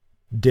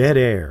Dead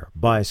Air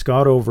by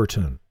Scott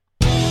Overton.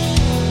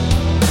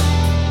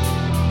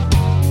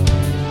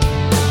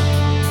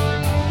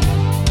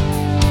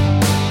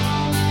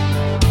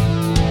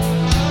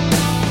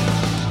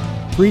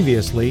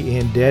 Previously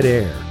in Dead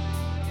Air.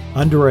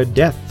 Under a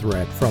death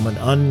threat from an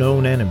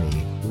unknown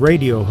enemy,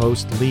 radio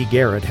host Lee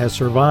Garrett has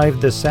survived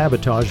the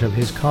sabotage of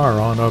his car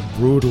on a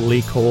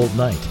brutally cold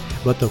night,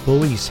 but the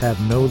police have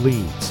no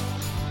leads.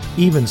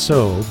 Even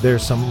so,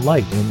 there's some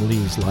light in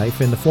Lee's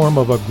life in the form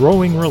of a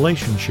growing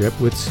relationship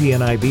with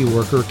CNIB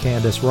worker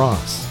Candace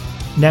Ross.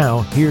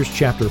 Now, here's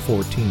Chapter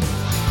 14.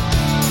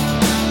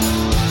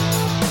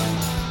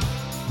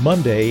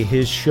 Monday,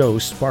 his show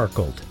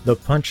sparkled. The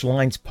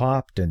punchlines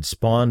popped and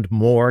spawned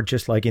more,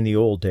 just like in the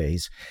old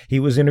days. He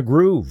was in a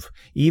groove.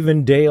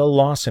 Even Dale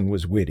Lawson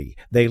was witty.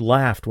 They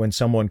laughed when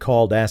someone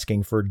called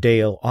asking for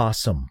Dale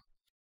Awesome.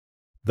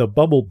 The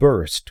bubble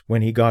burst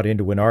when he got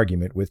into an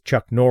argument with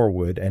Chuck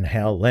Norwood and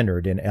Hal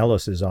Leonard in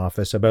Ellis's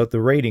office about the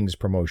ratings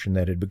promotion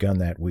that had begun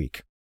that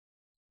week.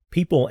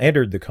 People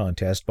entered the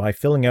contest by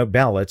filling out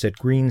ballots at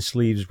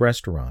Greensleeves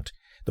Restaurant.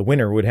 The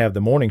winner would have the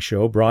morning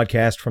show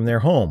broadcast from their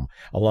home,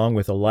 along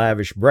with a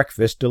lavish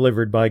breakfast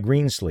delivered by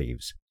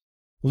Greensleeves.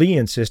 Lee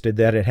insisted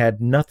that it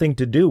had nothing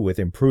to do with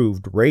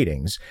improved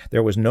ratings.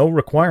 There was no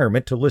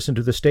requirement to listen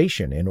to the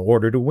station in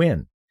order to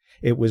win.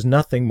 It was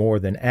nothing more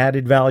than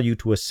added value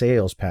to a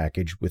sales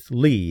package with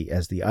Lee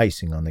as the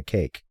icing on the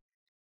cake.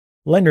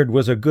 Leonard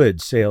was a good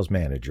sales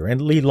manager,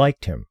 and Lee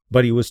liked him,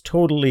 but he was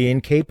totally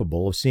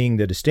incapable of seeing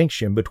the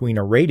distinction between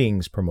a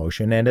ratings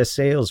promotion and a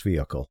sales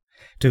vehicle.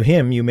 To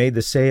him, you made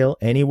the sale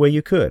any way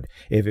you could.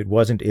 If it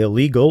wasn't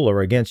illegal or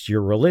against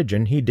your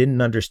religion, he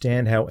didn't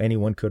understand how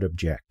anyone could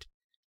object.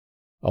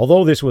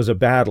 Although this was a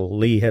battle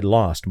Lee had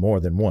lost more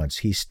than once,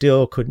 he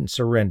still couldn't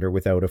surrender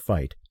without a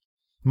fight.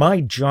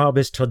 "My job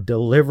is to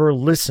deliver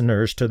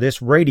listeners to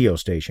this radio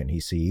station," he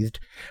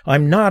seethed.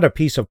 "I'm not a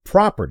piece of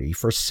property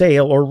for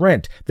sale or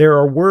rent. There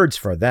are words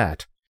for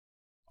that."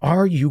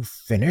 "Are you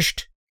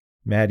finished?"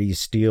 Maddie's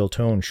steel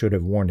tone should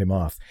have warned him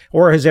off.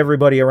 "Or has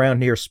everybody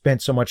around here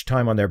spent so much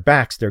time on their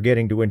backs they're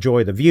getting to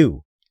enjoy the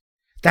view?"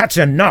 "That's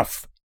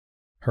enough!"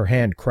 Her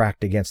hand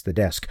cracked against the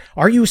desk.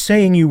 "Are you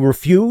saying you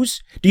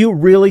refuse? Do you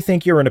really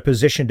think you're in a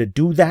position to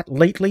do that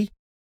lately?"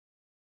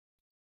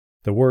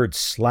 The words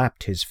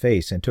slapped his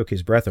face and took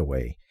his breath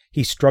away.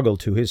 He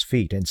struggled to his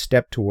feet and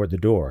stepped toward the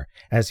door.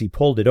 As he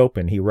pulled it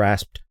open, he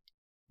rasped,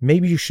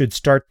 "Maybe you should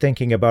start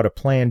thinking about a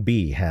plan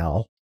B,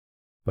 Hal."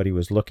 But he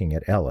was looking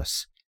at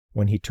Ellis.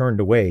 When he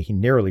turned away, he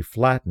nearly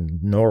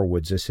flattened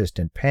Norwood's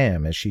assistant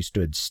Pam as she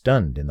stood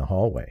stunned in the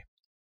hallway.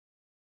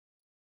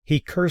 He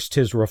cursed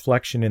his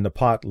reflection in the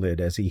pot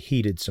lid as he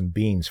heated some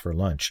beans for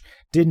lunch.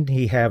 Didn't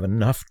he have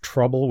enough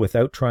trouble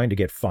without trying to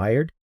get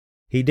fired?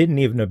 He didn't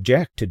even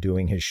object to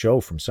doing his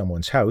show from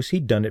someone's house.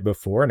 He'd done it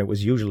before, and it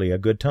was usually a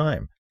good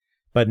time.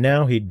 But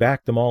now he'd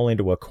backed them all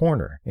into a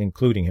corner,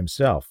 including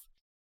himself.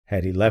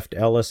 Had he left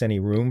Ellis any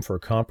room for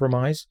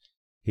compromise?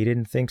 He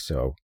didn't think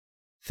so.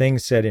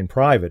 Things said in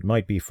private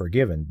might be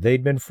forgiven.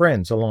 They'd been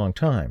friends a long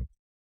time.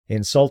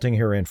 Insulting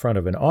her in front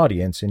of an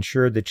audience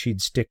ensured that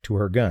she'd stick to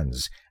her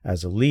guns.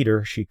 As a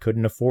leader, she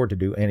couldn't afford to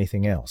do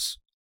anything else.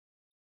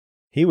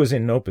 He was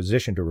in no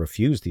position to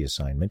refuse the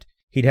assignment.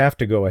 He'd have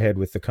to go ahead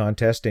with the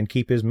contest and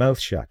keep his mouth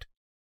shut.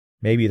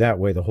 Maybe that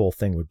way the whole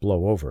thing would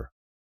blow over.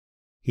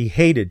 He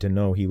hated to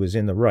know he was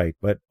in the right,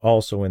 but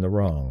also in the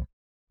wrong.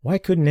 Why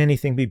couldn't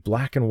anything be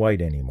black and white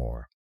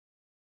anymore?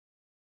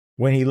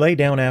 When he lay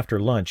down after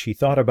lunch, he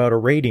thought about a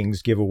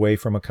ratings giveaway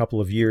from a couple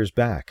of years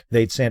back.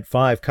 They'd sent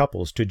 5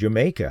 couples to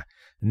Jamaica.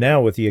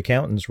 Now, with the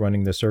accountants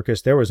running the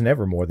circus, there was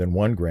never more than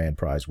one grand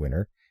prize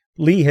winner.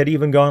 Lee had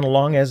even gone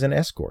along as an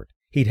escort.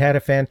 He'd had a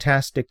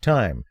fantastic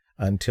time,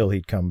 until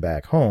he'd come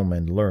back home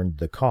and learned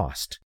the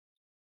cost.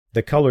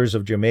 The colors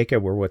of Jamaica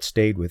were what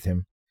stayed with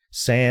him.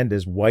 Sand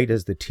as white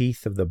as the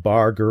teeth of the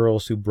bar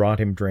girls who brought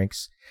him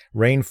drinks.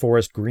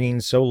 Rainforest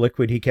green so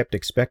liquid he kept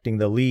expecting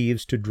the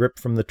leaves to drip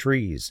from the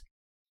trees.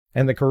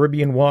 And the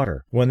Caribbean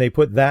water. When they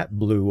put that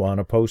blue on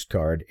a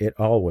postcard, it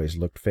always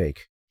looked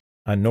fake.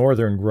 A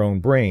northern-grown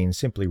brain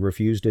simply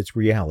refused its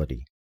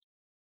reality.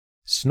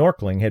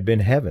 Snorkeling had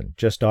been heaven,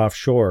 just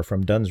offshore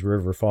from Dunn's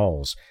River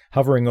Falls,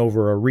 hovering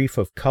over a reef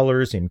of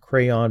colors in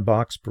crayon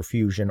box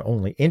profusion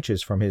only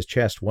inches from his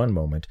chest one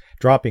moment,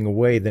 dropping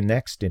away the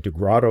next into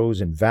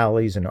grottos and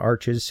valleys and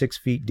arches 6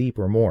 feet deep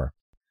or more.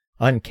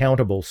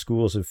 Uncountable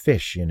schools of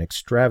fish in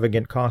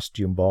extravagant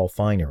costume ball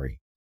finery.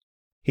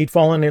 He'd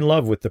fallen in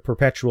love with the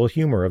perpetual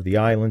humor of the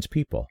island's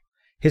people.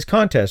 His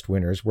contest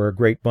winners were a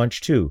great bunch,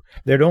 too.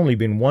 There'd only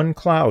been one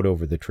cloud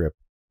over the trip,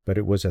 but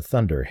it was a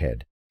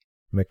thunderhead.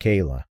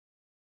 Michaela.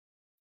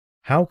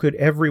 How could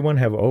everyone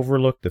have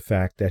overlooked the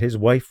fact that his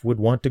wife would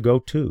want to go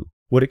too,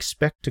 would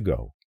expect to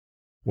go?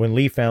 When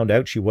Lee found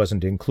out she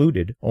wasn't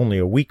included, only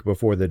a week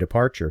before the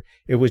departure,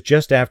 it was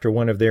just after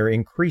one of their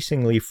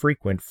increasingly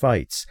frequent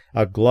fights,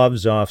 a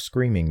gloves-off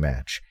screaming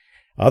match.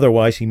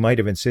 Otherwise, he might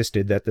have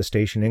insisted that the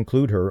station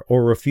include her,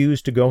 or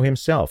refused to go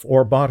himself,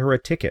 or bought her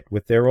a ticket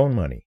with their own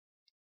money.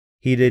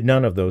 He did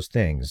none of those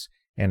things,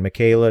 and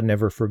Michaela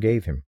never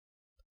forgave him.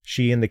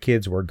 She and the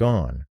kids were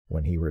gone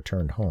when he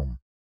returned home.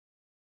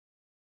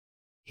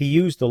 He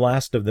used the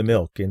last of the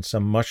milk in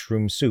some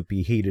mushroom soup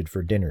he heated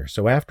for dinner,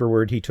 so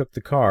afterward he took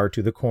the car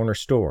to the corner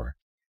store.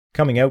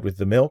 Coming out with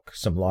the milk,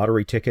 some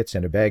lottery tickets,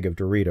 and a bag of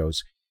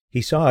Doritos,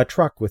 he saw a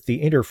truck with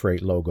the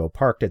Interfreight logo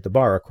parked at the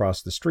bar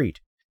across the street.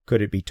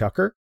 Could it be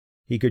Tucker?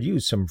 He could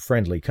use some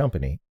friendly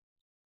company.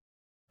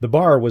 The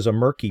bar was a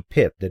murky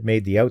pit that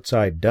made the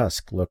outside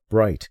dusk look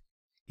bright.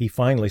 He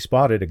finally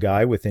spotted a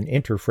guy with an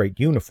Interfreight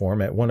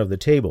uniform at one of the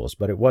tables,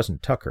 but it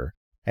wasn't Tucker.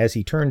 As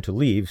he turned to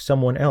leave,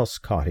 someone else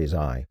caught his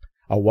eye.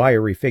 A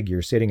wiry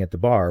figure sitting at the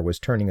bar was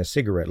turning a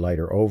cigarette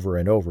lighter over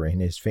and over in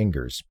his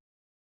fingers.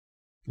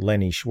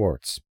 Lenny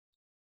Schwartz.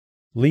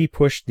 Lee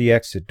pushed the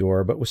exit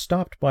door, but was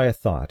stopped by a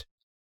thought.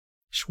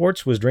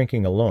 Schwartz was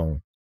drinking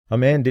alone. A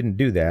man didn't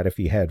do that if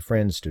he had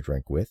friends to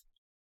drink with.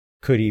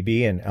 Could he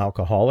be an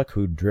alcoholic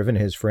who'd driven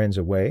his friends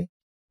away?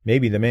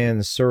 Maybe the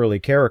man's surly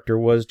character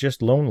was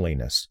just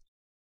loneliness.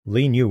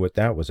 Lee knew what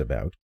that was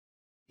about.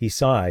 He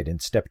sighed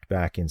and stepped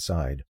back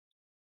inside.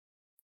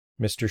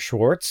 "Mr.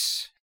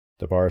 Schwartz?"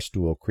 The bar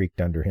stool creaked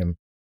under him.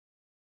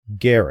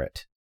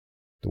 "Garrett."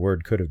 The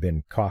word could have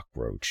been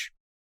cockroach.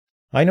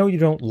 "I know you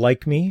don't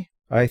like me.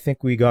 I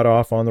think we got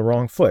off on the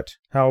wrong foot.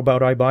 How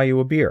about I buy you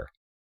a beer?"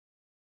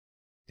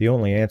 The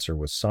only answer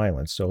was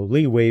silence, so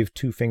Lee waved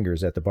 2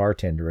 fingers at the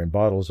bartender and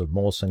bottles of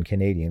Molson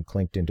Canadian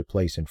clinked into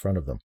place in front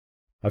of them.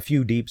 A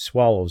few deep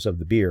swallows of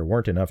the beer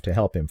weren't enough to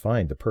help him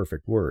find the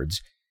perfect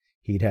words.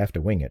 He'd have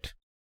to wing it.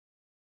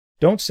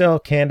 "Don't sell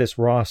Candace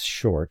Ross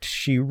short.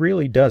 She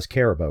really does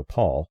care about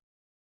Paul."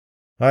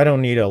 "I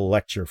don't need a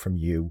lecture from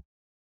you."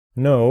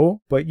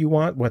 "No, but you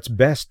want what's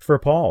best for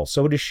Paul.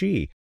 So does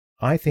she.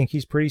 I think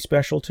he's pretty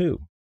special,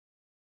 too."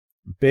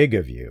 "Big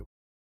of you."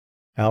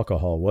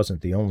 Alcohol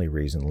wasn't the only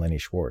reason Lenny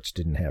Schwartz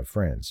didn't have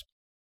friends.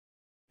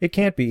 "It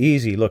can't be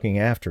easy looking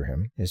after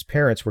him. His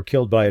parents were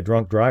killed by a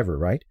drunk driver,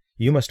 right?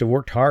 You must have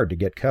worked hard to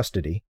get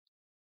custody."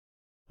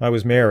 "I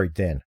was married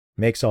then.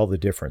 Makes all the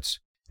difference.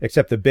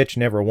 Except the bitch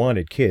never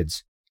wanted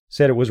kids.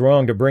 Said it was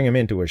wrong to bring him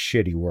into a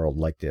shitty world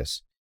like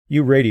this.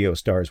 You radio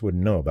stars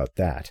wouldn't know about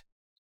that."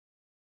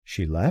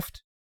 "She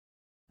left?"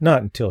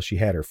 "Not until she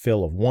had her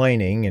fill of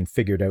whining and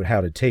figured out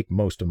how to take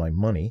most of my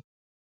money."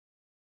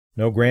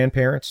 "No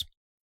grandparents?"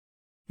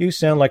 "You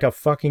sound like a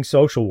fucking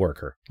social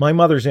worker. My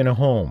mother's in a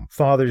home.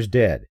 Father's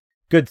dead.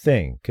 Good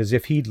thing, 'cause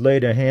if he'd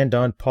laid a hand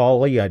on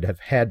Paulie, I'd have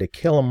had to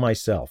kill him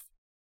myself.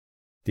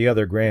 The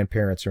other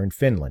grandparents are in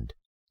Finland.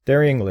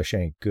 Their English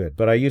ain't good,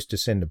 but I used to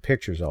send them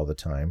pictures all the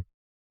time,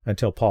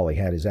 until Paulie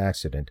had his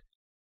accident.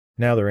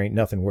 Now there ain't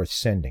nothing worth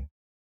sending."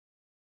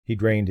 He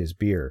drained his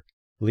beer.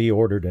 Lee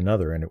ordered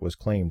another, and it was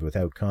claimed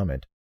without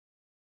comment.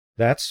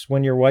 "That's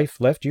when your wife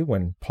left you,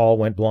 when Paul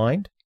went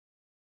blind?"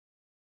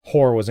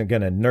 "Whore wasn't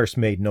going to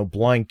nursemaid no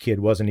blind kid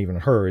wasn't even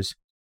hers.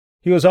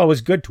 He was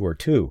always good to her,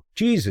 too.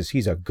 Jesus,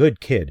 he's a good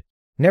kid.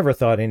 Never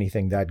thought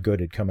anything that good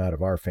had come out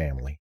of our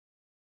family."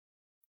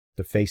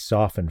 The face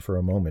softened for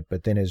a moment,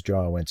 but then his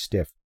jaw went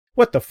stiff.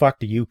 "What the fuck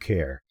do you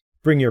care?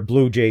 Bring your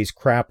Blue Jays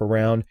crap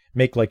around,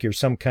 make like you're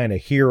some kind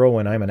of hero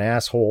and I'm an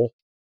asshole."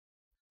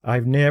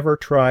 "I've never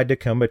tried to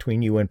come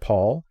between you and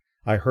Paul.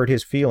 I hurt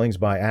his feelings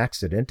by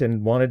accident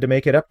and wanted to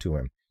make it up to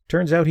him.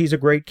 Turns out he's a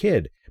great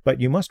kid, but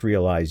you must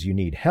realize you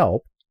need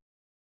help."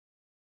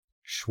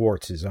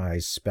 Schwartz's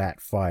eyes spat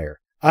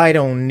fire. "I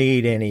don't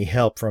need any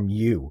help from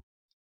you."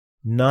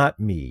 "Not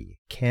me.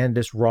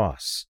 Candace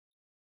Ross."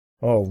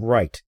 "Oh,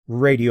 right.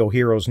 Radio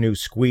Hero's new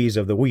squeeze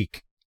of the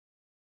week."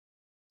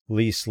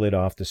 Lee slid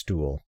off the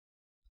stool.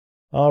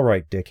 "All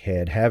right,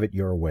 dickhead, have it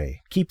your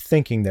way. Keep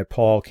thinking that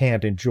Paul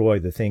can't enjoy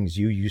the things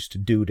you used to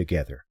do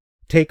together.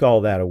 Take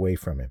all that away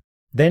from him.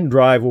 Then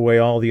drive away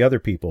all the other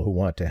people who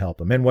want to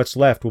help him, and what's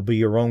left will be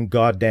your own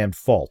goddamn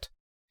fault."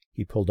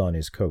 He pulled on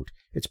his coat.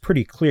 "It's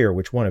pretty clear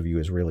which one of you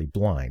is really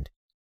blind."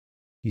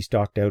 He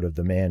stalked out of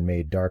the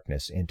man-made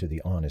darkness into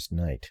the honest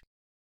night.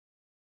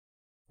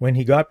 When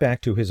he got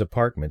back to his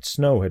apartment,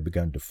 snow had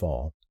begun to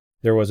fall.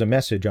 There was a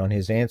message on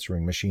his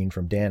answering machine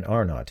from Dan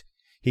Arnott.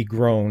 He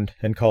groaned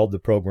and called the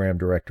program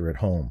director at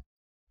home.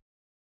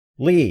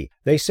 "Lee,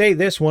 they say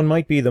this one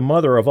might be the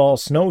mother of all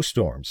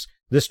snowstorms.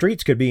 The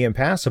streets could be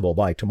impassable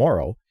by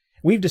tomorrow.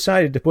 We've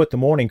decided to put the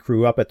morning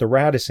crew up at the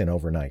Radisson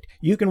overnight.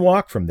 You can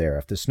walk from there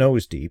if the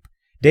snow's deep.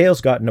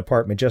 Dale's got an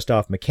apartment just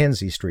off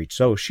Mackenzie Street,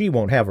 so she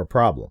won't have a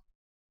problem."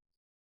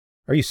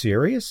 "Are you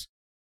serious?"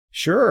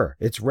 "Sure,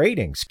 it's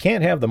ratings.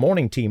 Can't have the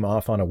morning team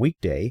off on a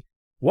weekday.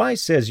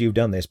 Wise says you've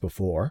done this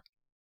before."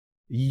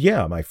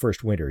 "Yeah, my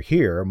first winter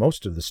here.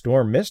 Most of the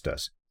storm missed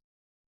us."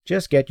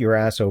 "Just get your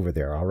ass over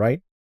there, all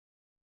right?"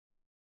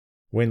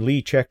 When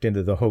Lee checked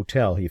into the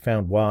hotel, he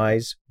found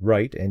Wise,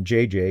 Wright, and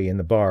JJ in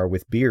the bar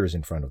with beers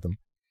in front of them.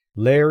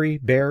 Larry,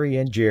 Barry,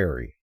 and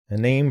Jerry. A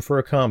name for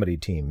a comedy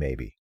team,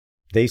 maybe.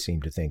 They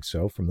seemed to think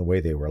so, from the way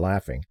they were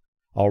laughing.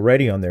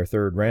 Already on their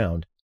 3rd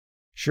round.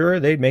 Sure,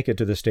 they'd make it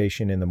to the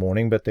station in the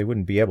morning, but they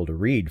wouldn't be able to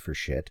read for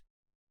shit.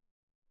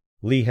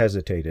 Lee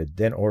hesitated,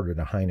 then ordered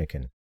a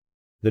Heineken.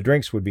 The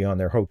drinks would be on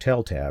their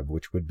hotel tab,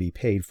 which would be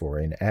paid for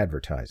in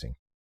advertising.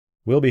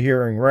 We'll be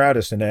hearing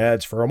Radisson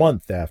ads for a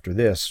month after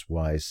this,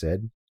 Wise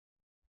said.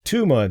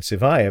 2 months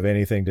if I have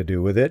anything to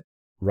do with it.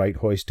 Wright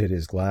hoisted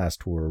his glass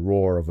to a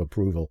roar of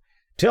approval.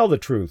 Tell the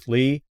truth,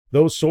 Lee.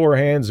 Those sore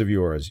hands of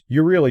yours,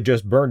 you really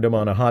just burned them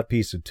on a hot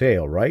piece of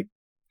tail, right?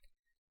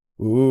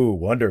 Ooh,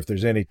 wonder if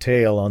there's any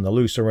tail on the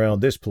loose around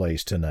this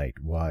place tonight,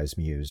 Wise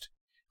mused.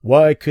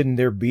 Why couldn't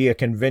there be a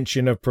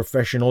convention of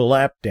professional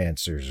lap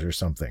dancers or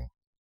something?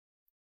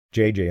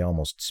 JJ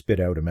almost spit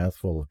out a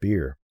mouthful of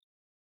beer.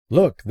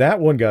 Look, that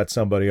one got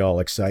somebody all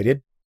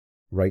excited.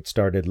 Wright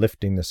started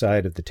lifting the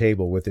side of the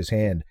table with his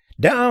hand.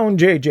 Down,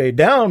 JJ,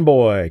 down,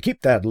 boy!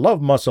 Keep that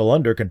love muscle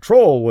under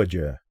control, would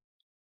you?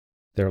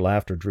 Their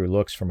laughter drew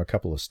looks from a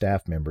couple of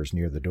staff members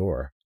near the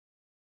door.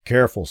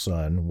 Careful,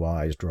 son,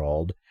 Wise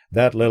drawled.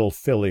 That little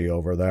filly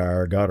over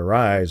there got her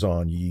eyes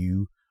on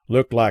you.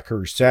 Looked like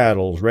her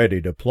saddle's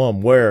ready to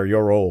plumb wear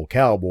your old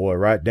cowboy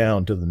right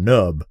down to the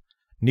nub.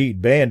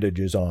 Need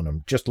bandages on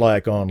him, just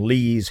like on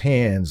Lee's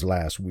hands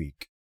last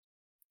week.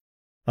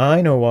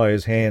 I know why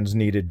his hands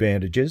needed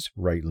bandages,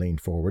 Wright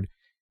leaned forward.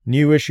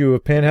 New issue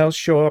of Penthouse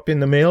show up in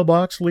the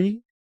mailbox,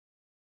 Lee?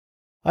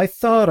 I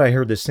thought I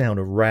heard the sound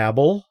of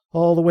rabble,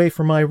 all the way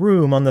from my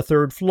room on the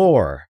 3rd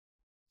floor.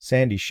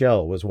 Sandy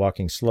Shell was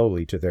walking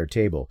slowly to their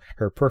table.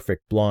 Her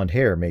perfect blonde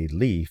hair made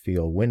Lee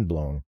feel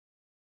windblown.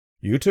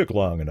 You took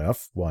long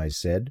enough, Wise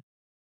said.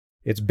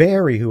 It's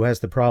Barry who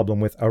has the problem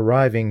with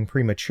arriving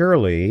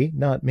prematurely,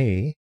 not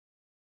me.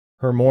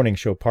 Her morning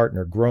show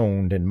partner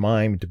groaned and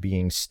mimed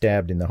being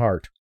stabbed in the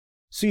heart.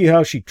 See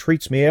how she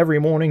treats me every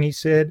morning, he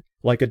said,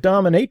 like a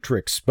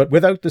dominatrix, but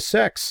without the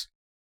sex.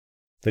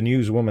 The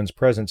newswoman's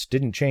presence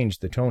didn't change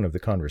the tone of the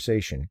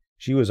conversation.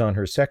 She was on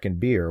her 2nd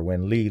beer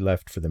when Lee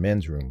left for the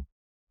men's room.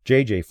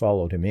 JJ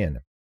followed him in.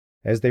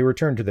 As they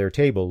returned to their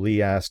table,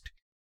 Lee asked,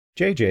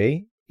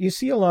 JJ, you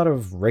see a lot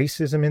of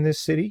racism in this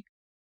city?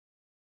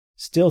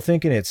 Still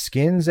thinking it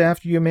skins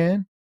after you,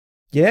 man?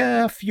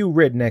 Yeah, a few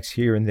rednecks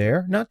here and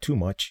there, not too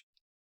much.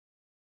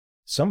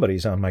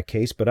 Somebody's on my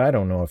case, but I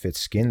don't know if it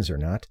skins or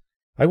not.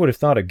 I would have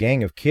thought a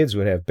gang of kids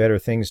would have better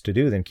things to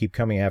do than keep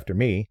coming after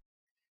me.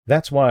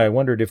 That's why I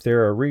wondered if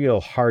there are real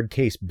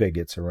hard-case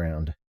bigots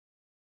around.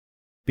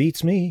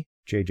 Beats me,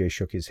 JJ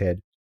shook his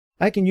head.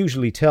 I can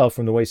usually tell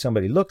from the way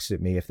somebody looks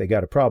at me if they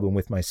got a problem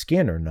with my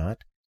skin or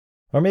not.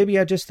 Or maybe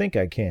I just think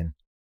I can.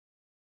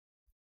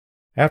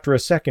 After a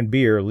 2nd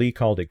beer, Lee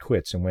called it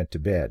quits and went to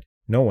bed.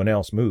 No one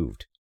else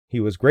moved. He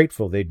was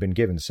grateful they'd been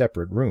given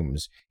separate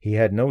rooms. He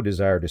had no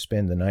desire to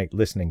spend the night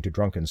listening to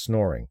drunken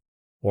snoring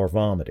or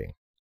vomiting.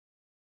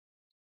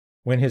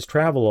 When his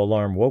travel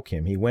alarm woke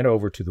him, he went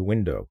over to the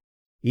window.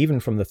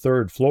 Even from the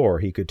 3rd floor,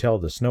 he could tell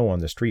the snow on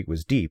the street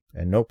was deep,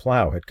 and no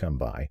plow had come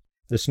by.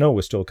 The snow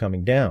was still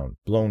coming down,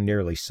 blown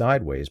nearly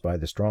sideways by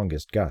the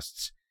strongest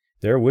gusts.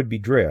 There would be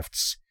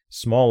drifts.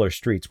 Smaller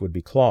streets would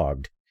be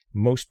clogged.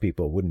 Most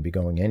people wouldn't be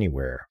going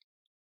anywhere.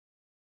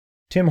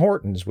 Tim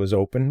Hortons was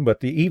open, but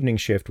the evening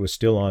shift was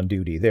still on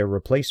duty, their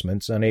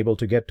replacements unable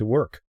to get to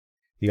work.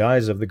 The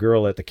eyes of the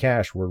girl at the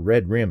cash were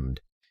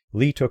red-rimmed.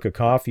 Lee took a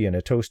coffee and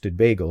a toasted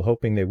bagel,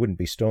 hoping they wouldn't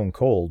be stone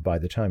cold by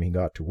the time he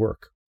got to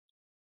work.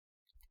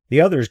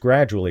 The others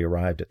gradually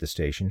arrived at the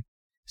station.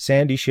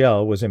 Sandy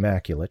Shell was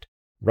immaculate.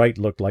 Wright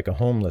looked like a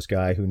homeless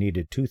guy who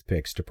needed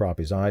toothpicks to prop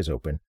his eyes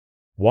open.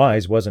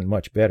 Wise wasn't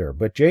much better,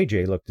 but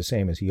JJ looked the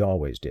same as he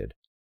always did.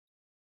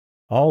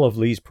 All of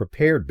Lee's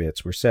prepared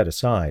bits were set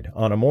aside.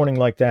 On a morning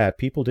like that,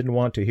 people didn't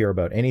want to hear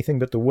about anything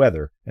but the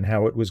weather and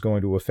how it was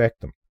going to affect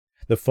them.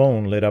 The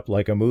phone lit up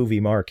like a movie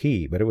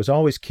marquee, but it was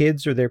always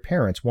kids or their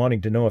parents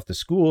wanting to know if the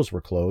schools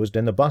were closed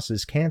and the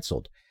buses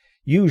canceled,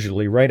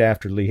 usually right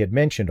after Lee had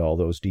mentioned all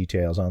those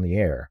details on the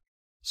air.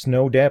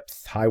 Snow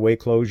depth, highway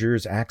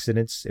closures,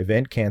 accidents,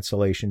 event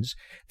cancellations.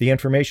 The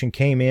information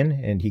came in,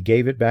 and he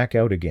gave it back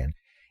out again.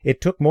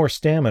 It took more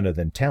stamina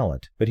than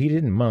talent, but he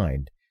didn't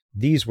mind.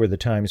 These were the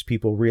times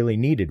people really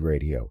needed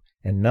radio,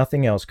 and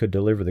nothing else could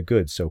deliver the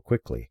goods so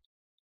quickly.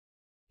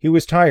 He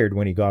was tired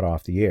when he got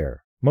off the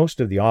air.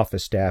 Most of the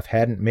office staff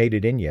hadn't made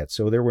it in yet,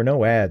 so there were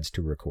no ads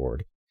to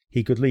record.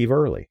 He could leave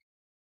early.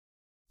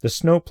 The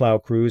snowplow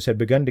crews had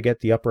begun to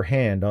get the upper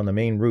hand on the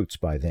main routes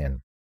by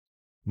then.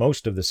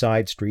 Most of the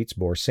side streets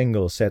bore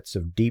single sets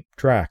of deep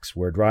tracks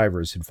where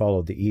drivers had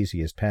followed the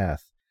easiest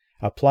path.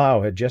 A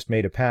plow had just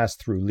made a pass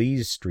through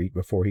Lee's street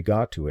before he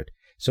got to it,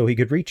 so he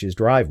could reach his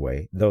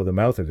driveway, though the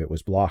mouth of it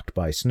was blocked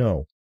by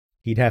snow.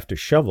 He'd have to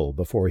shovel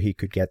before he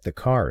could get the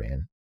car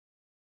in.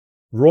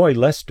 Roy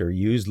Lester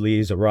used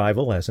Lee's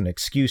arrival as an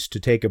excuse to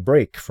take a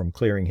break from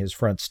clearing his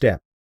front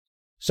step.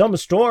 Some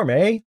storm,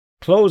 eh?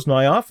 Closed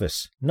my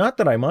office. Not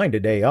that I mind a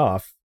day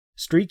off.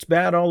 Streets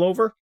bad all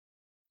over?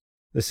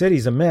 The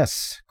city's a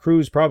mess.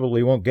 Crews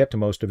probably won't get to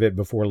most of it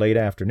before late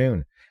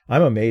afternoon.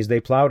 I'm amazed they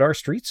plowed our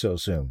streets so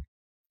soon.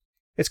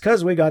 It's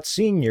 'cause we got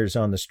seniors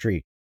on the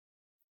street.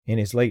 In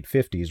his late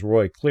 50s,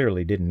 Roy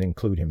clearly didn't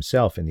include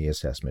himself in the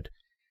assessment.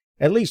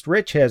 At least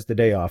Rich has the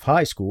day off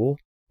high school.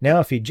 Now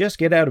if he'd just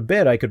get out of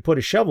bed, I could put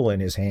a shovel in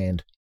his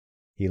hand.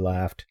 He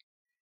laughed.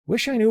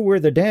 Wish I knew where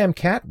the damn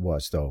cat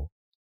was, though.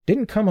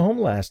 Didn't come home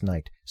last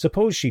night.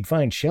 Suppose she'd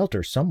find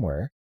shelter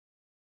somewhere.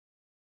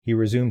 He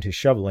resumed his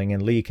shoveling,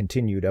 and Lee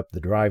continued up the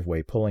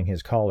driveway, pulling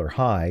his collar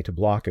high to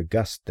block a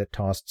gust that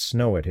tossed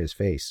snow at his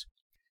face.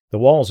 The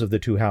walls of the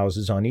two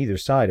houses on either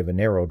side of a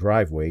narrow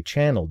driveway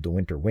channeled the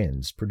winter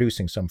winds,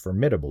 producing some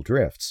formidable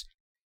drifts.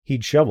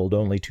 He'd shoveled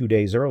only 2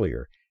 days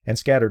earlier, and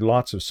scattered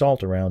lots of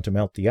salt around to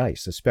melt the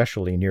ice,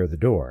 especially near the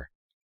door.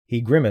 He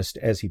grimaced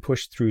as he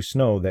pushed through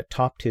snow that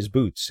topped his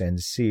boots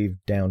and sieved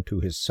down to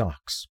his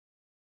socks.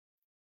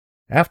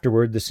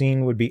 Afterward, the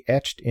scene would be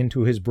etched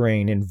into his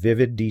brain in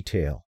vivid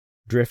detail.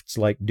 Drifts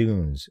like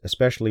dunes,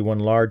 especially one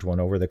large one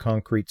over the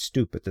concrete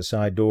stoop at the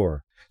side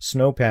door,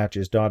 snow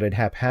patches dotted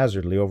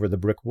haphazardly over the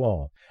brick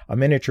wall, a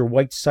miniature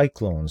white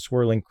cyclone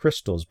swirling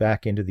crystals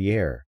back into the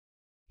air.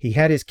 He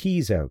had his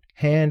keys out,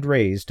 hand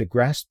raised to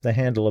grasp the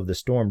handle of the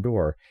storm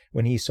door,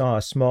 when he saw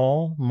a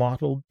small,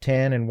 mottled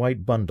tan and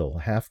white bundle,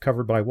 half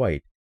covered by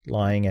white,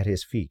 lying at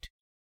his feet.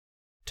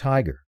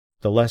 Tiger,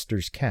 the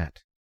Lesters'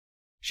 cat.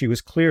 She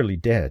was clearly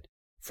dead,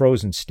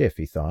 frozen stiff,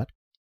 he thought.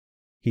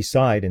 He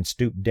sighed and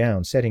stooped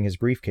down, setting his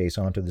briefcase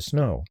onto the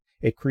snow.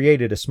 It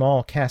created a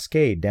small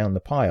cascade down the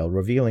pile,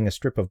 revealing a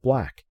strip of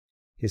black.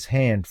 His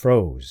hand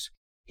froze.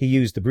 He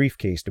used the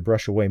briefcase to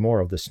brush away more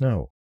of the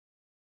snow.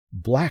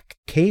 Black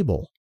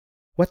cable!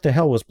 What the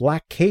hell was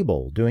black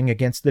cable doing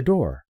against the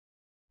door?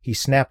 He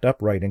snapped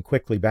upright and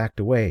quickly backed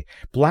away.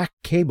 Black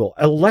cable!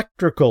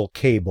 Electrical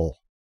cable!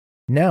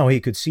 Now he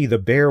could see the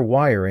bare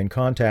wire in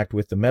contact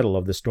with the metal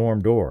of the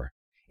storm door.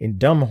 In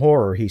dumb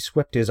horror, he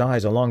swept his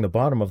eyes along the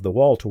bottom of the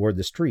wall toward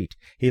the street.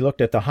 He looked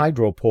at the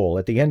hydro pole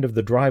at the end of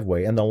the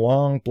driveway and the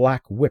long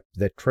black whip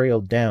that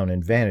trailed down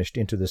and vanished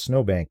into the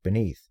snowbank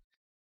beneath.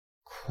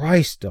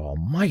 Christ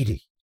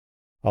almighty!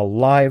 A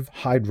live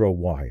hydro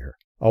wire.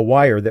 A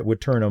wire that would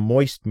turn a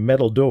moist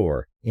metal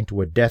door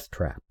into a death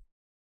trap.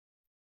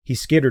 He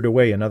skittered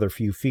away another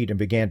few feet and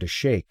began to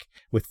shake,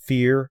 with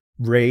fear,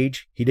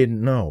 rage, he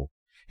didn't know.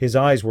 His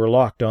eyes were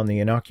locked on the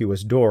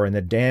innocuous door and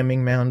the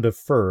damning mound of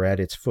fur at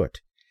its foot.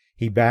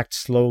 He backed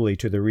slowly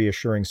to the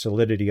reassuring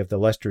solidity of the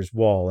Lesters'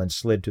 wall and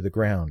slid to the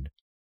ground.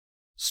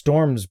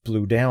 Storms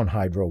blew down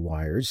hydro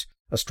wires.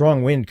 A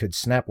strong wind could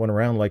snap one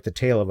around like the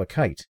tail of a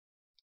kite.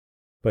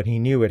 But he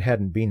knew it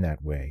hadn't been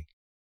that way.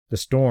 The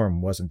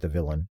storm wasn't the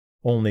villain,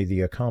 only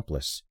the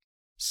accomplice.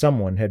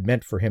 Someone had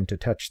meant for him to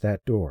touch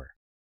that door.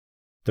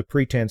 The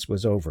pretense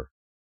was over.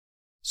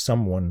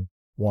 Someone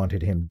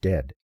wanted him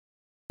dead.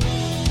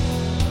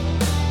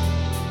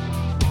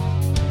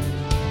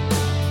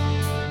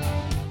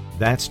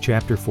 That's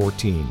Chapter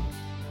 14.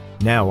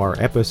 Now our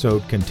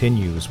episode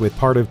continues with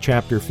part of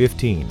Chapter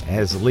 15,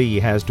 as Lee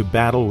has to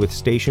battle with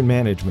station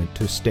management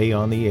to stay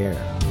on the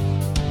air.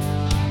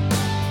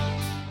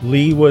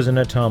 Lee was an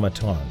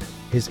automaton.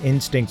 His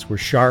instincts were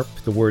sharp,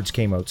 the words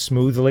came out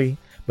smoothly,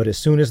 but as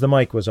soon as the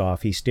mic was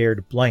off, he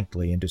stared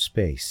blankly into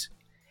space.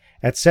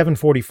 At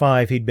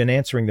 7:45, he'd been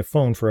answering the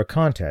phone for a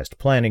contest,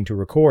 planning to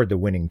record the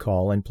winning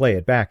call and play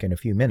it back in a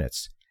few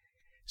minutes.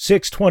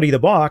 620 the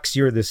box,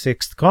 you're the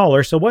sixth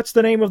caller, so what's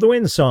the name of the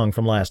win song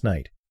from last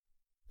night?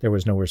 There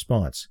was no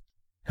response.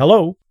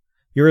 Hello?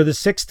 You're the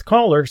sixth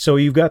caller, so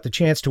you've got the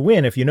chance to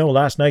win if you know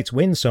last night's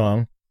win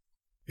song.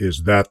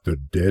 Is that the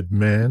dead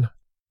man?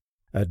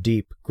 A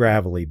deep,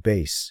 gravelly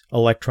bass,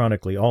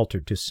 electronically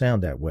altered to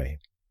sound that way.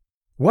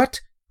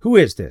 What? Who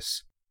is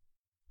this?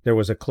 There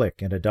was a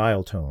click and a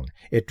dial tone.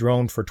 It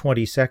droned for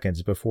 20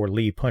 seconds before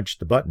Lee punched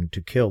the button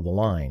to kill the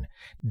line.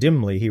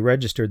 Dimly, he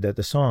registered that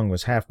the song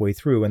was halfway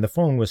through and the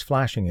phone was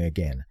flashing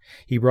again.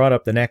 He brought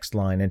up the next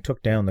line and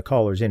took down the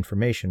caller's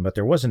information, but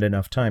there wasn't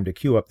enough time to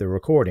cue up the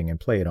recording and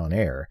play it on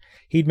air.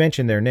 He'd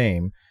mentioned their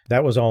name.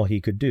 That was all he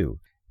could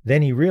do.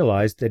 Then he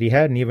realized that he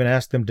hadn't even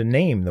asked them to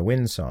name the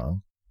win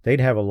song.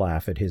 They'd have a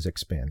laugh at his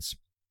expense.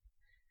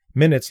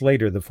 Minutes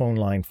later, the phone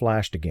line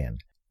flashed again.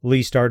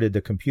 Lee started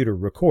the computer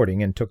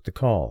recording and took the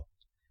call.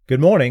 Good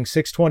morning,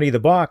 620 the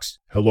box.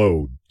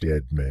 Hello,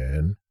 dead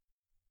man.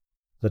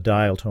 The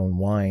dial tone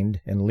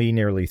whined, and Lee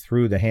nearly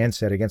threw the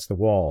handset against the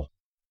wall.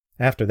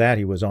 After that,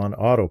 he was on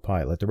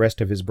autopilot, the rest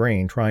of his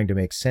brain trying to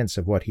make sense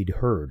of what he'd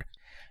heard.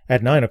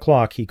 At 9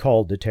 o'clock, he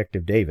called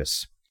Detective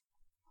Davis.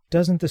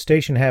 Doesn't the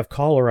station have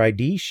caller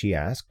ID? She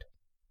asked.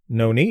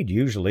 No need,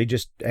 usually,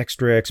 just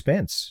extra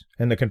expense,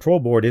 and the control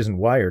board isn't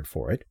wired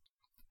for it.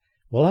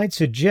 Well, I'd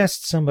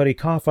suggest somebody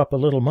cough up a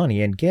little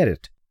money and get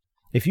it.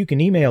 If you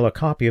can email a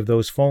copy of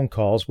those phone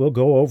calls, we'll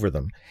go over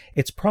them.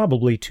 It's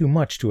probably too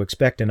much to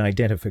expect an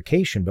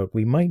identification, but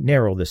we might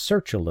narrow the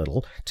search a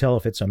little, tell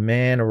if it's a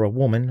man or a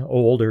woman,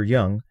 old or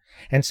young.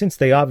 And since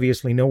they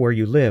obviously know where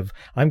you live,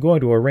 I'm going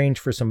to arrange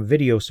for some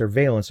video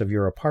surveillance of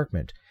your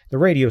apartment. The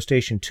radio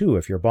station, too,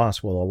 if your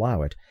boss will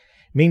allow it.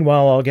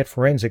 Meanwhile, I'll get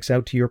forensics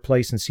out to your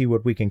place and see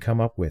what we can come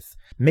up with.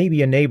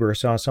 Maybe a neighbor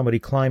saw somebody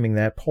climbing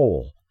that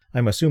pole.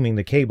 I'm assuming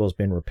the cable's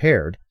been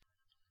repaired.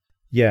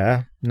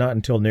 Yeah, not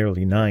until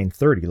nearly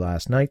 9:30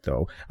 last night,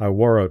 though. I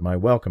wore out my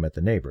welcome at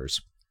the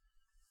neighbor's.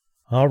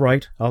 All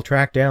right, I'll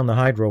track down the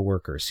hydro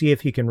worker, see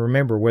if he can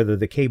remember whether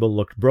the cable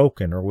looked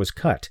broken or was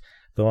cut,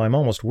 though I'm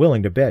almost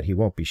willing to bet he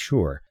won't be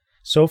sure.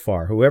 So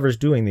far, whoever's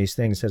doing these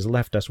things has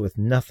left us with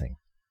nothing.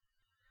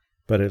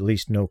 But at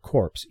least no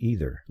corpse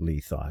either, Lee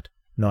thought.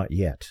 Not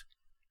yet.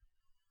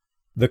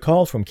 The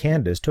call from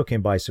Candace took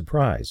him by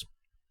surprise.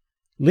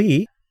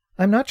 Lee,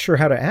 I'm not sure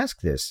how to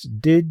ask this.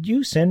 Did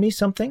you send me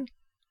something?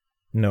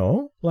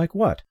 No? Like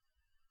what?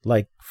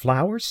 Like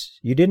flowers?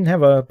 You didn't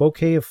have a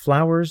bouquet of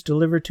flowers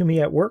delivered to me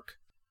at work?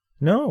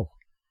 No.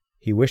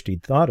 He wished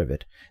he'd thought of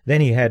it.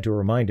 Then he had to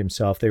remind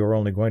himself they were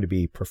only going to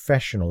be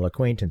professional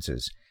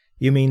acquaintances.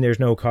 You mean there's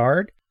no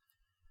card?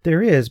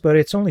 There is, but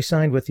it's only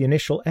signed with the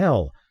initial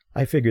L.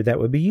 I figured that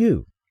would be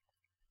you.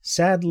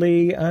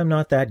 Sadly, I'm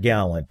not that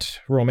gallant,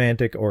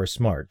 romantic, or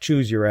smart.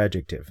 Choose your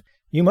adjective.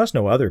 You must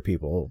know other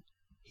people.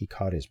 He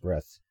caught his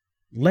breath.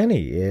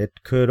 Lenny.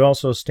 It could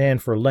also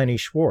stand for Lenny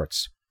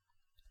Schwartz.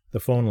 The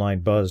phone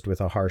line buzzed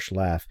with a harsh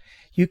laugh.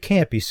 You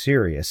can't be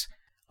serious.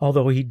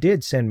 Although he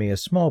did send me a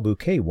small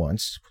bouquet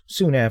once,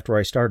 soon after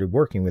I started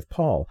working with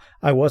Paul.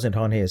 I wasn't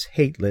on his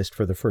hate list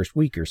for the first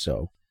week or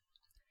so.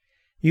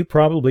 You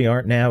probably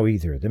aren't now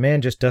either. The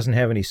man just doesn't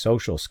have any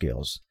social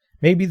skills.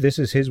 Maybe this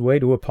is his way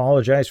to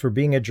apologize for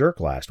being a jerk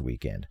last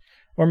weekend.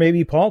 Or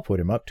maybe Paul put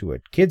him up to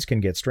it. Kids can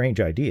get strange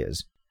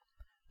ideas.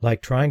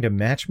 Like trying to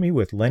match me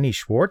with Lenny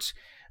Schwartz?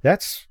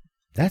 That's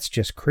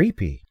just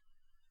creepy.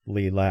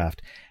 Lee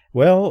laughed.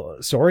 Well,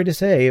 sorry to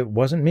say, it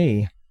wasn't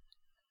me.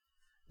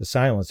 The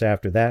silence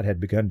after that had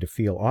begun to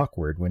feel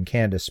awkward when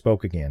Candace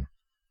spoke again.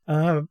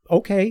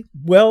 Okay.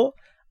 Well,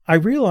 I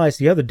realized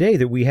the other day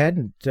that we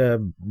hadn't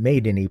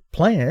made any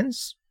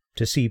plans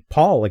to see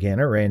Paul again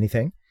or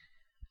anything.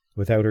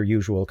 Without her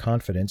usual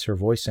confidence, her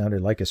voice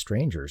sounded like a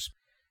stranger's.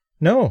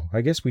 No, I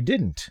guess we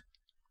didn't.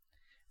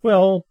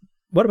 Well,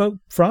 what about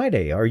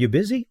Friday? Are you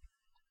busy?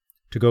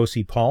 To go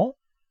see Paul?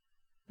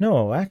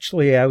 No,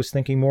 actually, I was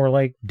thinking more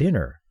like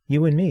dinner,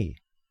 you and me.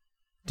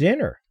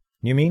 Dinner?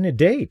 You mean a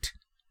date?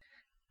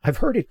 I've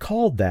heard it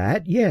called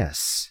that,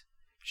 yes.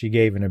 She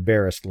gave an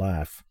embarrassed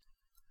laugh.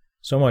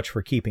 So much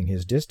for keeping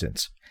his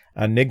distance.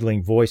 A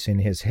niggling voice in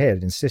his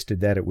head insisted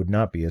that it would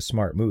not be a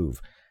smart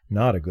move,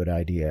 not a good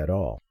idea at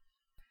all.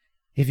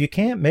 If you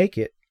can't make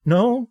it...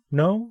 No,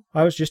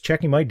 I was just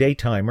checking my day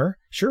timer.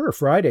 Sure,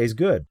 Friday's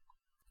good.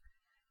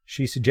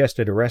 She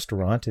suggested a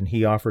restaurant, and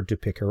he offered to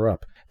pick her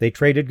up. They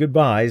traded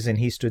goodbyes, and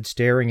he stood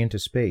staring into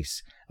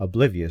space,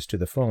 oblivious to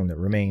the phone that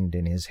remained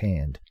in his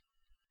hand.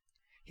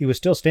 He was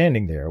still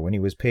standing there when he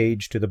was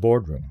paged to the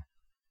boardroom.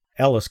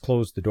 Ellis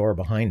closed the door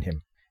behind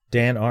him.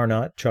 Dan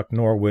Arnott, Chuck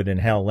Norwood,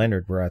 and Hal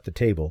Leonard were at the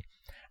table.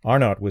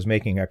 Arnott was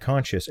making a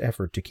conscious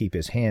effort to keep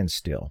his hands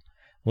still.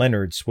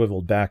 Leonard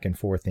swiveled back and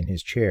forth in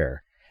his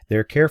chair.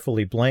 Their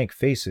carefully blank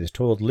faces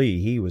told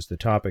Lee he was the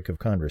topic of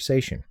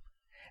conversation.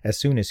 As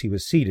soon as he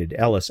was seated,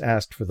 Ellis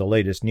asked for the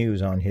latest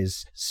news on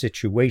his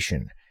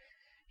situation.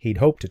 He'd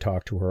hoped to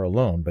talk to her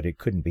alone, but it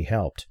couldn't be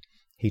helped.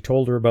 He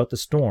told her about the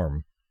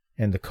storm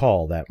and the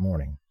call that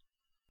morning.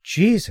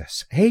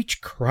 Jesus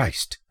H.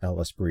 Christ,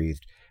 Ellis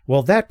breathed.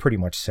 Well, that pretty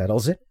much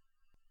settles it.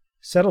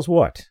 Settles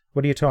what?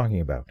 What are you talking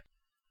about?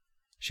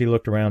 She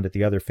looked around at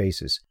the other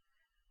faces.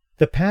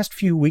 The past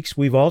few weeks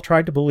we've all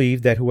tried to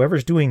believe that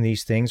whoever's doing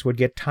these things would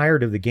get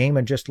tired of the game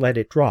and just let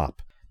it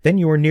drop. Then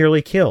you were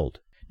nearly killed.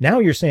 Now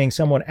you're saying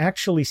someone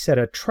actually set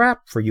a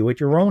trap for you at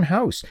your own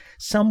house.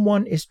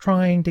 Someone is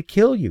trying to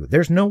kill you.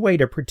 There's no way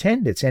to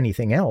pretend it's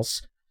anything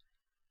else.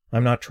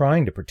 I'm not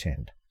trying to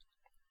pretend.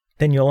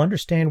 Then you'll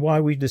understand why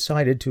we've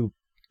decided to,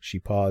 she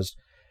paused,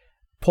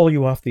 pull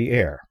you off the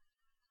air.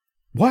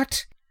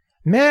 What?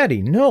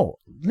 Maddie, no.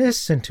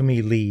 Listen to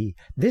me, Lee.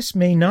 This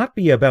may not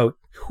be about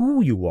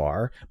who you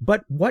are,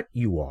 but what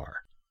you are.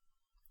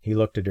 He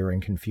looked at her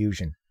in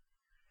confusion.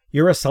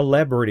 You're a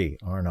celebrity,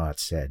 Arnott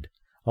said.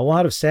 A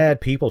lot of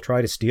sad people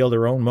try to steal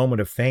their own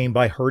moment of fame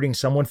by hurting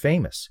someone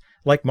famous,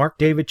 like Mark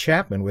David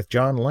Chapman with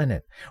John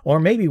Lennon. Or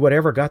maybe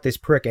whatever got this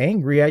prick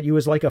angry at you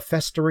is like a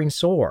festering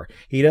sore.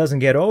 He doesn't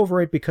get over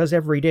it because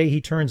every day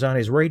he turns on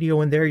his radio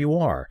and there you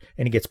are,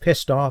 and he gets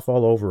pissed off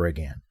all over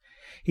again.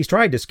 He's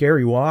tried to scare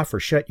you off or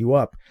shut you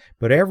up,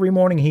 but every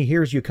morning he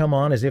hears you come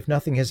on as if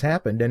nothing has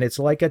happened, and it's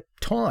like a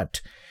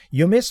taunt.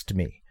 You missed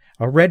me.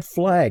 A red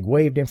flag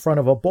waved in front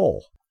of a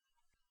bull.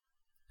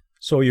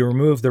 So you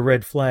remove the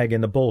red flag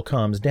and the bull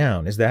calms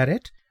down. Is that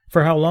it?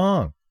 For how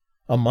long?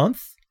 A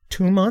month?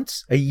 2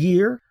 months? A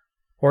year?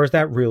 Or is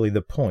that really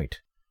the point?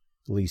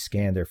 Lee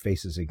scanned their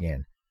faces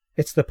again.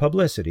 It's the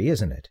publicity,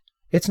 isn't it?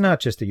 It's not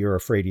just that you're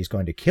afraid he's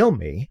going to kill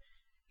me.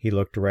 He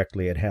looked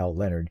directly at Hal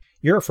Leonard.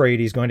 You're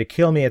afraid he's going to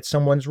kill me at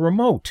someone's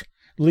remote.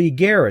 Lee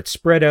Garrett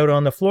spread out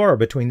on the floor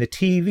between the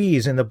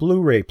TVs and the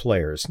Blu-ray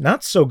players.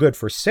 Not so good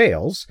for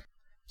sales.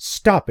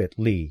 Stop it,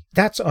 Lee.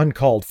 That's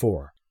uncalled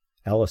for.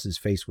 Ellis's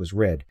face was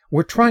red.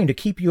 We're trying to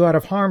keep you out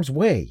of harm's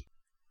way.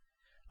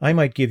 I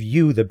might give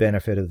you the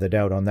benefit of the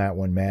doubt on that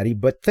one, Maddie,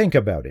 but think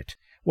about it.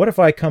 What if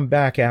I come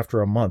back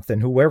after a month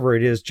and whoever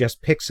it is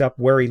just picks up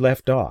where he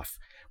left off?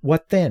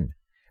 What then?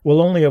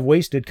 We'll only have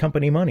wasted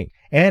company money,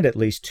 and at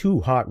least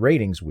 2 hot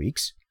ratings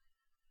weeks.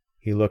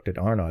 He looked at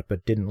Arnott,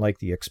 but didn't like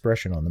the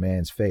expression on the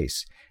man's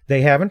face.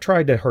 They haven't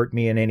tried to hurt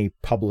me in any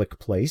public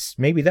place.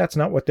 Maybe that's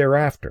not what they're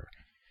after.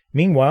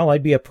 Meanwhile,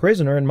 I'd be a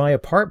prisoner in my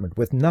apartment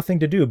with nothing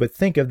to do but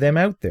think of them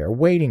out there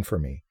waiting for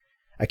me.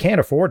 I can't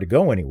afford to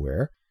go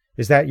anywhere.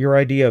 Is that your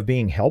idea of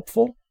being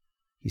helpful?"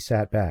 He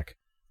sat back.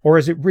 "Or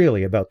is it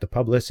really about the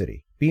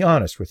publicity? Be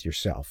honest with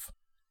yourself."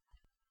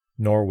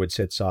 Norwood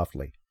said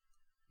softly,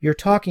 "You're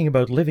talking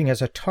about living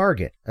as a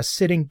target, a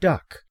sitting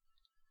duck."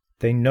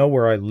 "They know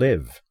where I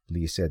live,"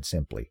 Lee said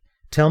simply.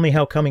 "Tell me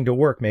how coming to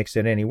work makes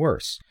it any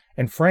worse.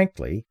 And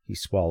frankly," he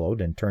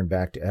swallowed and turned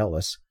back to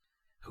Ellis,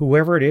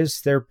 "whoever it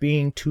is, they're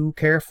being too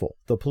careful.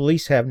 The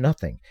police have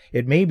nothing.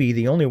 It may be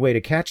the only way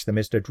to catch them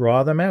is to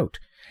draw them out.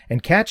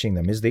 And catching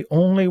them is the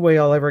only way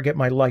I'll ever get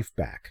my life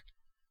back."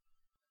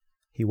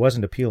 He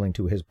wasn't appealing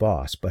to his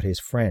boss, but his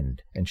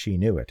friend, and she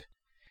knew it.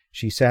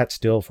 She sat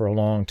still for a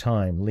long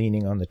time,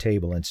 leaning on the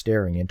table and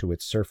staring into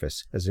its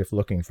surface, as if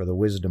looking for the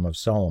wisdom of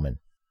Solomon.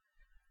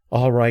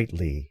 "All right,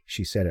 Lee,"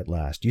 she said at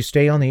last. "You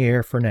stay on the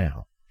air for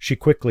now." She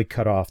quickly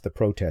cut off the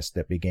protest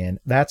that began.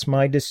 "That's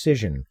my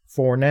decision,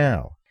 for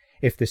now.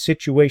 If the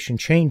situation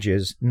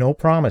changes, no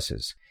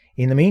promises.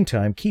 In the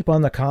meantime, keep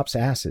on the cops'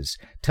 asses.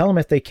 Tell them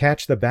if they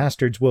catch the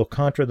bastards, we'll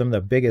contra them the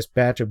biggest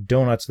batch of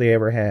donuts they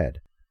ever had."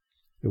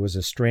 It was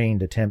a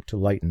strained attempt to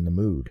lighten the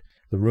mood.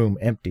 The room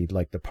emptied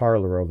like the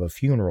parlor of a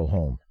funeral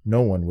home.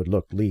 No one would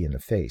look Lee in the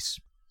face.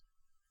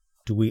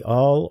 "Do we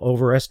all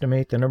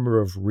overestimate the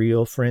number of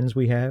real friends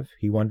we have?"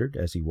 he wondered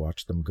as he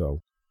watched them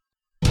go.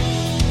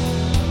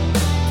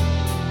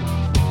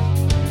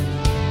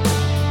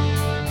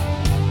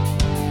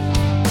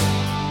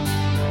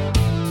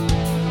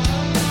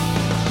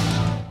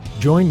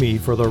 Join me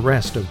for the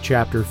rest of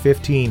Chapter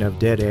 15 of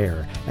Dead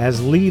Air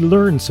as Lee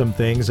learns some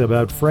things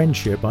about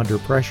friendship under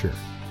pressure.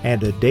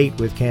 And a date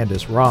with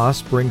Candace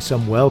Ross brings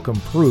some welcome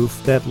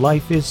proof that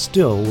life is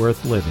still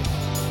worth living.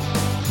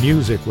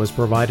 Music was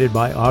provided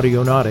by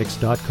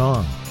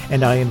Audionautics.com,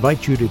 and I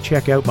invite you to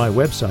check out my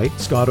website,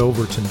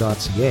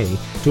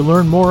 scottoverton.ca, to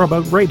learn more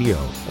about radio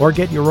or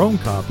get your own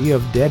copy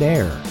of Dead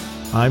Air.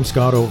 I'm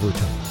Scott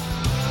Overton.